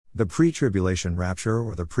The pre-tribulation rapture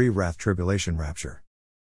or the pre-wrath-tribulation rapture.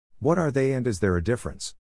 What are they and is there a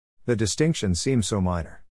difference? The distinction seems so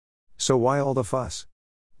minor. So why all the fuss?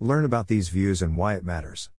 Learn about these views and why it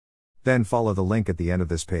matters. Then follow the link at the end of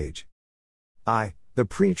this page. The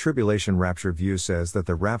pre-tribulation rapture view says that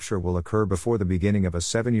the rapture will occur before the beginning of a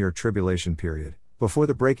 7-year tribulation period, before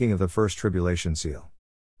the breaking of the first tribulation seal.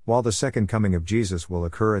 While the second coming of Jesus will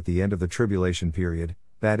occur at the end of the tribulation period,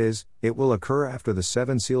 that is, it will occur after the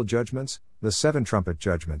 7 seal judgments, the 7 trumpet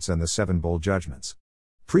judgments and the 7 bowl judgments.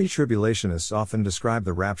 Pre-tribulationists often describe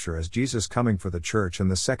the rapture as Jesus coming for the church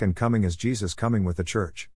and the second coming as Jesus coming with the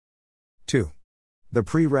church. 2. The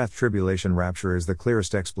pre-wrath-tribulation rapture is the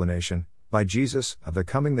clearest explanation, by Jesus, of the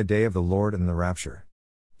coming the day of the Lord and the rapture.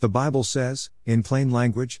 The Bible says, in plain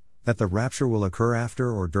language, that the rapture will occur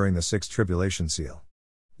after or during the 6th tribulation seal.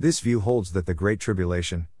 This view holds that the Great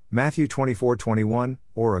Tribulation, Matthew 24:21,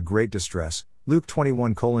 or a great distress, Luke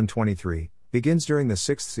 21:23, begins during the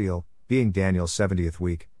 6th seal, being Daniel's 70th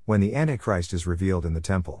week, when the Antichrist is revealed in the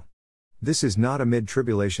temple. This is not a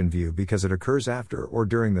mid-tribulation view because it occurs after or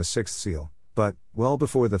during the 6th seal, but well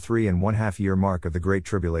before the 3.5 year mark of the Great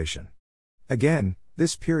Tribulation. Again,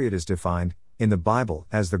 this period is defined, in the Bible,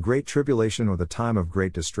 as the Great Tribulation or the time of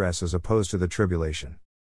great distress as opposed to the tribulation.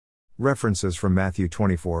 References from Matthew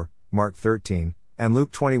 24, Mark 13, and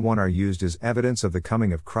Luke 21 are used as evidence of the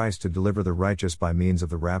coming of Christ to deliver the righteous by means of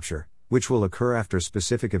the rapture, which will occur after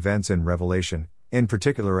specific events in Revelation, in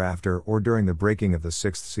particular after or during the breaking of the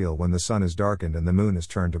 6th seal when the sun is darkened and the moon is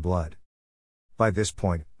turned to blood. By this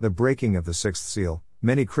point, the breaking of the 6th seal,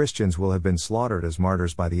 many Christians will have been slaughtered as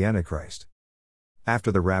martyrs by the Antichrist.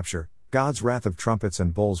 After the rapture, God's wrath of trumpets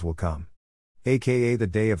and bowls will come, aka the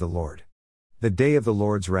day of the Lord. The day of the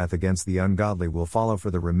Lord's wrath against the ungodly will follow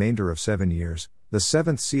for the remainder of 7 years, the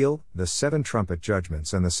 7th seal, the 7 trumpet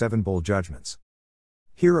judgments and the 7 bowl judgments.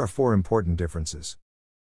 Here are 4 important differences.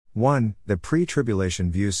 1. The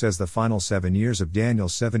pre-tribulation view says the final 7 years of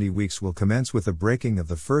Daniel's 70 weeks will commence with the breaking of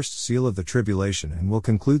the first seal of the tribulation and will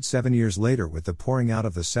conclude 7 years later with the pouring out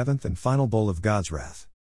of the 7th and final bowl of God's wrath.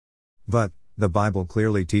 But, the Bible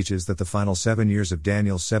clearly teaches that the final 7 years of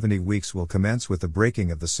Daniel's 70 weeks will commence with the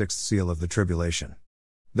breaking of the 6th seal of the tribulation.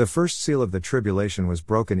 The first seal of the tribulation was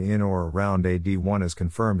broken in or around AD 1 as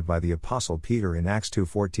confirmed by the Apostle Peter in Acts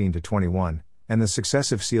 2:14-21, and the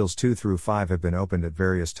successive seals 2 through 5 have been opened at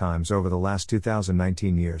various times over the last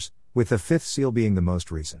 2019 years, with the 5th seal being the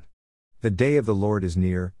most recent. The day of the Lord is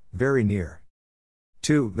near, very near.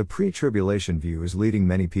 2. The pre-tribulation view is leading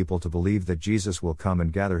many people to believe that Jesus will come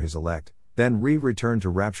and gather his elect, then return to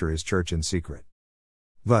rapture his church in secret.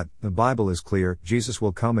 But, the Bible is clear, Jesus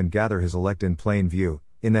will come and gather his elect in plain view,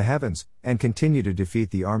 in the heavens, and continue to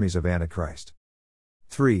defeat the armies of Antichrist.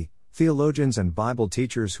 3. Theologians and Bible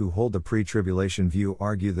teachers who hold the pre-tribulation view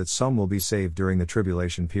argue that some will be saved during the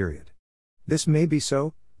tribulation period. This may be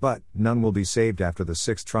so, but none will be saved after the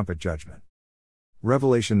 6th trumpet judgment.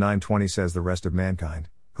 Revelation 9:20 says the rest of mankind,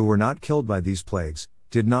 who were not killed by these plagues,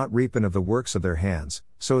 did not reap of the works of their hands,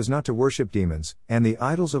 so as not to worship demons, and the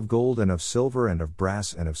idols of gold and of silver and of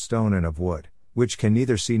brass and of stone and of wood, which can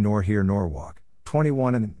neither see nor hear nor walk.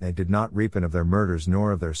 21 And they did not reap of their murders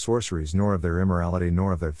nor of their sorceries nor of their immorality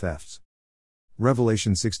nor of their thefts.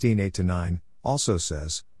 Revelation 16:8-9, also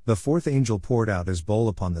says, the 4th angel poured out his bowl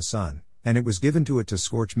upon the sun, and it was given to it to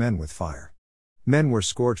scorch men with fire. Men were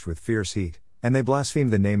scorched with fierce heat, and they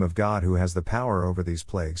blasphemed the name of God who has the power over these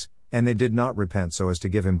plagues, and they did not repent so as to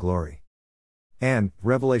give him glory. And,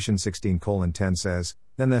 Revelation 16:10 says,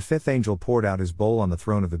 then the 5th angel poured out his bowl on the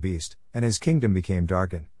throne of the beast, and his kingdom became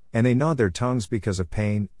darkened, and they gnawed their tongues because of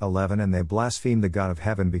pain. 11 And they blasphemed the God of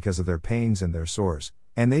heaven because of their pains and their sores,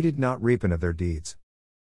 and they did not reap of their deeds.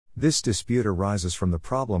 This dispute arises from the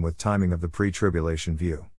problem with timing of the pre-tribulation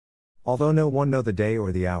view. Although no one know the day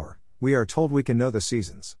or the hour, we are told we can know the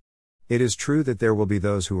seasons. It is true that there will be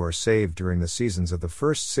those who are saved during the seasons of the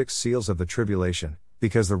first 6 seals of the tribulation,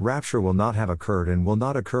 because the rapture will not have occurred and will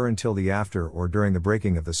not occur until the after or during the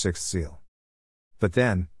breaking of the 6th seal. But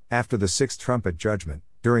then, after the 6th trumpet judgment,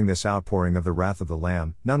 during this outpouring of the wrath of the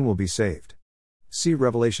Lamb, none will be saved. See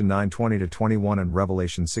Revelation 9:20-21 and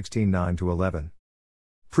Revelation 16:9-11.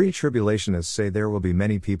 Pre-tribulationists say there will be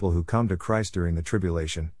many people who come to Christ during the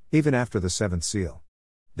tribulation, even after the 7th seal.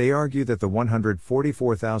 They argue that the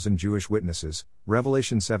 144,000 Jewish witnesses,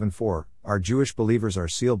 Revelation 7:4, are Jewish believers are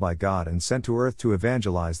sealed by God and sent to earth to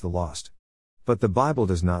evangelize the lost. But the Bible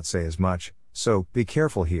does not say as much, so be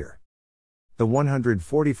careful here. The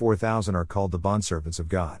 144,000 are called the bondservants of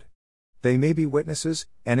God. They may be witnesses,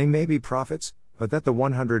 and they may be prophets, but that the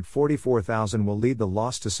 144,000 will lead the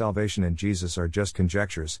lost to salvation in Jesus are just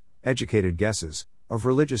conjectures, educated guesses, of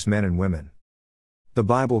religious men and women. The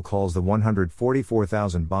Bible calls the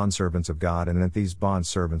 144,000 bondservants of God, and that these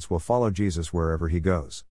bondservants will follow Jesus wherever he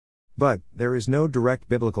goes. But, there is no direct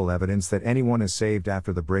biblical evidence that anyone is saved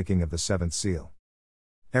after the breaking of the seventh seal.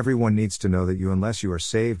 Everyone needs to know that unless you are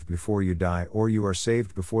saved before you die, or you are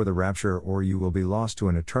saved before the rapture, or you will be lost to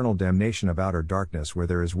an eternal damnation of outer darkness where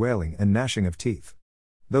there is wailing and gnashing of teeth.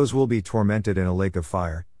 Those will be tormented in a lake of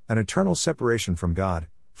fire, an eternal separation from God,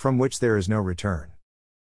 from which there is no return.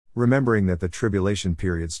 Remembering that the tribulation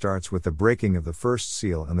period starts with the breaking of the first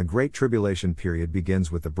seal and the Great Tribulation period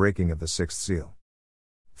begins with the breaking of the sixth seal.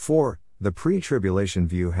 4. The pre-tribulation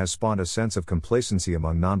view has spawned a sense of complacency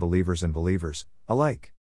among non-believers and believers,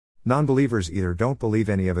 alike. Non-believers either don't believe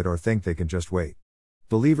any of it or think they can just wait.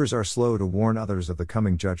 Believers are slow to warn others of the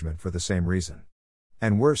coming judgment for the same reason.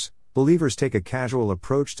 And worse, believers take a casual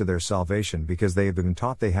approach to their salvation because they have been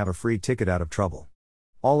taught they have a free ticket out of trouble.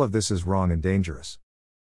 All of this is wrong and dangerous.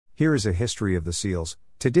 Here is a history of the seals.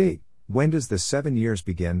 To date, when does the 7 years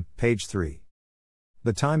begin? Page 3.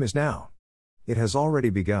 The time is now. It has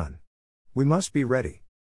already begun. We must be ready.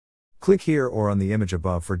 Click here or on the image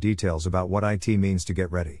above for details about what it means to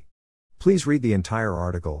get ready. Please read the entire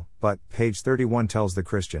article, but page 31 tells the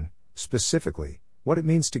Christian, specifically, what it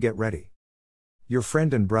means to get ready. Your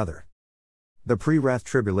friend and brother. The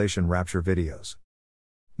Pre-Wrath-Tribulation Rapture videos.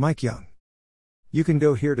 Mike Young. You can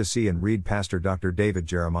go here to see and read Pastor Dr. David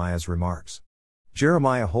Jeremiah's remarks.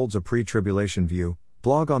 Jeremiah holds a pre-tribulation view,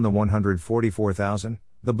 blog on the 144,000,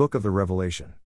 the Book of the Revelation.